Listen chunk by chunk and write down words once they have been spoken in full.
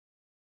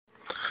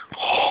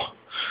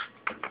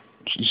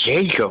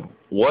Jacob,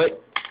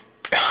 what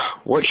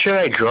should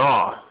I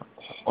draw?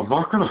 I'm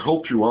not gonna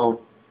help you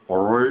out,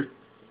 alright?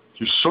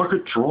 You suck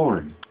at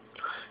drawing.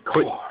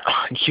 But,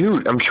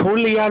 dude, I'm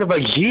totally out of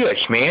ideas,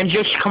 man.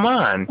 Just come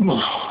on.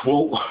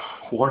 Well,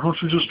 why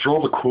don't you just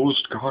draw the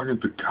coolest guy in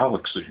the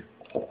galaxy?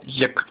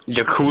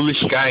 The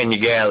coolest guy in the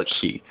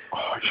galaxy.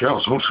 Yeah,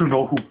 don't you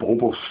know who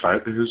Boba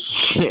Fett is?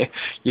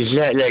 Is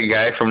that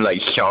guy from, like,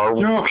 Star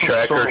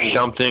Trek or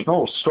something?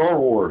 No, Star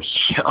Wars.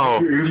 Oh.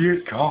 You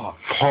idiot god.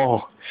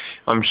 Oh,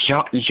 I'm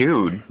shocked,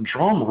 dude.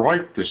 Draw him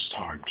right this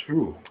time,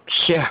 too.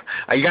 Yeah,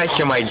 I got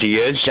some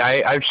ideas.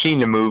 I've seen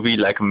the movie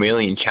like a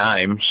million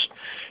times.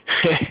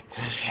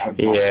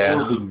 Yeah.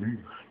 More than me.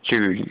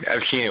 Dude,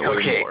 I've seen it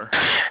way more.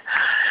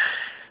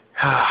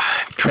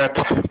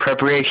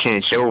 Preparation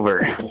is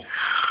over.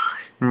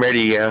 I'm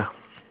ready to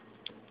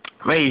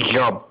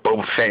draw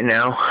Boba Fett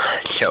now.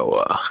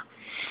 So,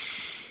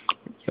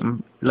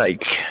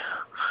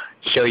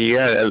 so you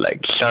gotta,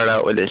 start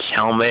out with his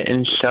helmet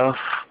and stuff.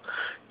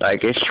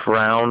 Like, it's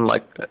round,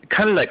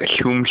 kind of like a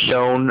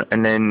tombstone,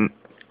 and then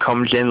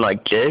comes in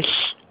like this.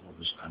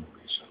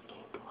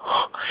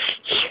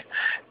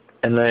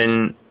 And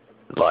then,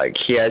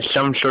 he has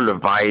some sort of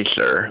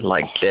visor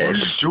like this.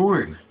 What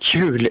are you doing?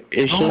 Dude,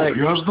 it's he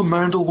has the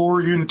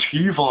Mandalorian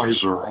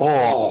T-visor.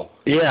 Oh.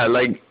 Yeah,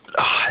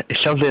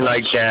 something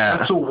like that.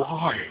 That's a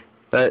lie.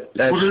 That's,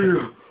 what are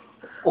you?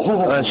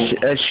 Oh.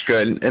 That's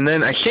good. And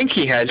then I think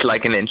he has,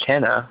 an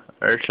antenna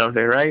or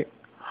something, right?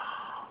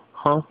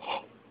 Huh?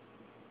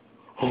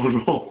 Oh,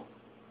 no.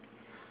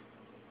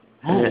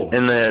 Oh.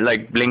 And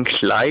the, blinks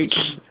lights.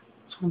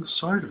 It's on the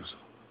side of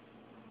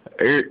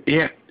it.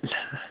 Yeah.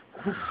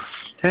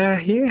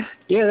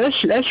 Yeah,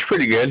 that's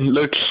pretty good.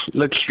 Looks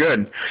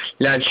good.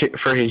 That's it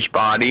for his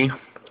body.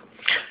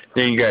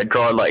 Then you gotta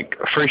draw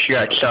first you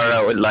gotta start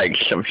out with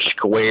some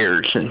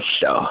squares and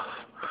stuff.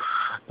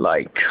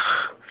 I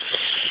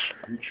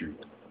hate you.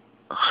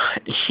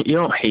 You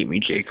don't hate me,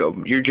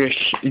 Jacob. You're just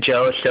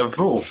jealous of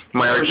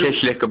my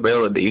artistic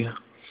ability.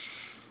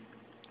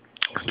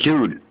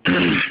 Dude,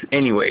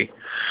 anyway,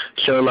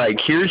 so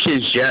here's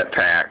his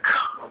jetpack.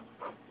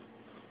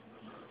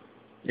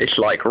 It's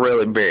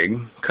really big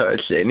because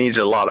it needs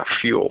a lot of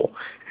fuel.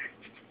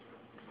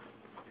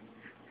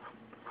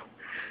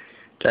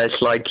 That's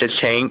the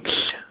tanks.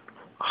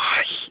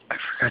 Oh, I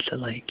forgot the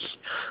legs.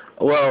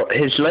 Well,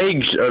 his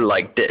legs are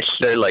like this.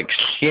 They're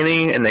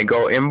skinny and they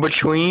go in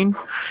between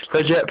the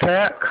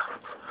jetpack.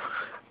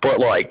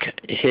 But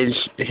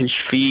his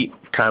feet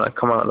kind of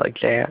come out like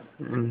that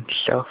and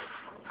stuff.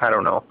 I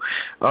don't know.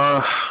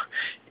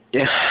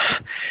 Yeah.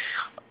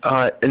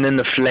 And then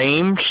the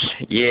flames,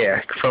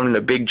 yeah, from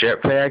the big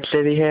jetpack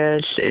that he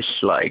has,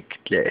 it's like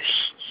this.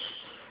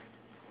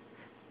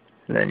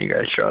 And then you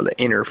gotta draw the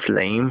inner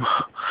flame.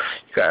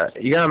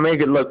 You gotta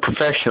make it look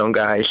professional,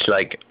 guys.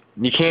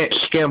 You can't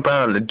skimp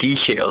out on the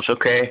details,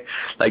 okay?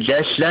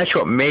 That's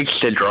what makes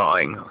the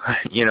drawing,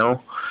 you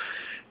know?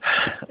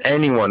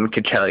 Anyone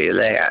could tell you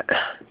that.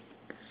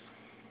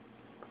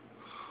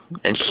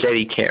 And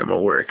steady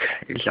camera work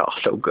is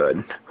also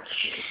good.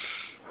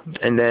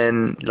 And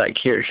then,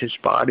 here's his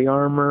body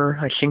armor.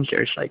 I think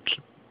there's,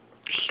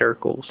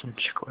 circles and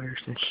squares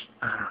and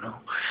I don't know.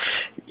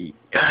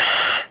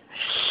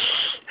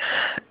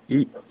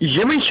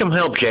 Give me some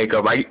help,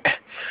 Jacob.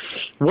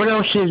 What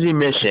else is he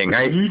missing?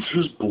 He needs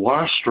his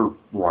blaster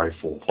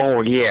rifle.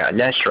 Oh, yeah,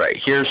 that's right.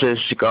 Here's his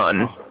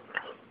gun.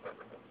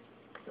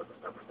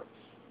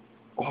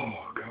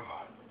 Oh,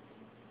 God.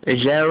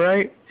 Is that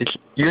right?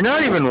 You're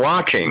not even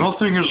watching.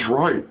 Nothing is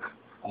right,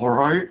 all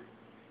right?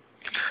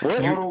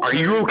 What? Are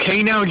you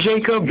okay now,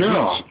 Jacob?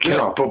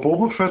 Yeah, but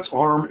Boba Fett's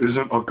arm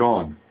isn't a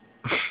gun.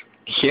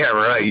 Yeah,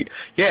 right.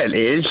 Yeah, it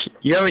is.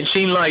 You haven't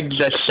seen,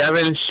 the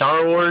 7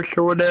 Star Wars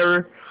or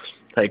whatever?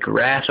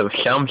 Wrath of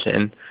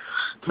something.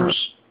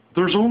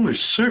 There's only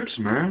 6,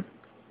 man.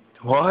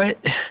 What?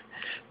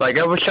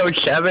 Episode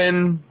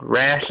 7,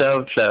 Wrath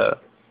of the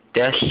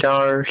Death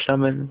Star or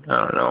something? I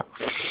don't know.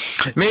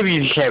 Maybe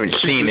you just haven't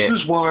seen it.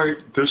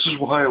 This is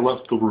why I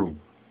left the room.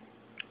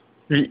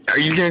 Are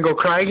you gonna go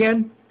cry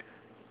again?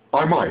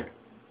 I might.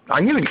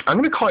 I'm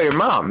gonna call your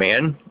mom,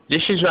 man.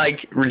 This is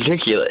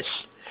ridiculous.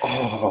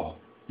 Oh,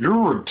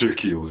 you're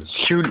ridiculous.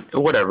 Shoot,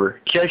 whatever.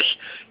 Just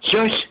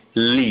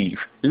leave.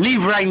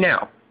 Leave right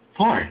now.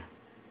 Fine.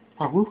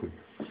 I will leave.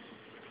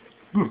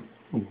 Oh.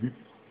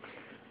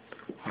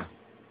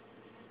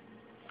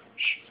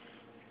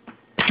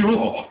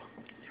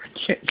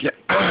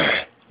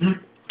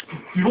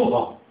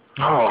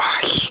 Oh,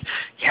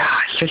 yeah,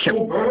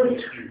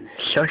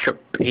 such a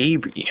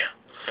baby.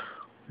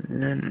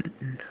 And then,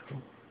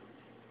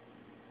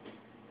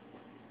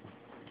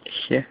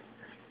 yeah.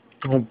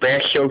 Oh,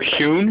 back so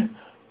soon?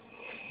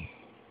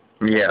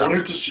 Yeah. I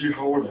wanted to see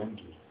how it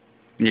ended.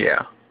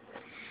 Yeah.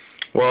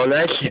 Well,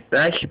 that's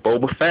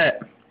Boba Fett.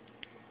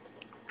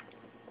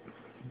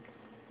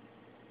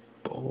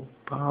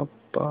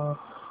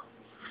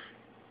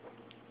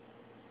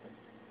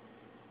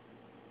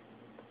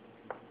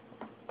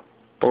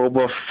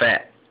 Boba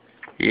Fett.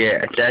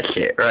 Yeah, that's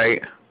it,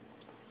 right?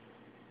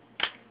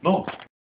 No.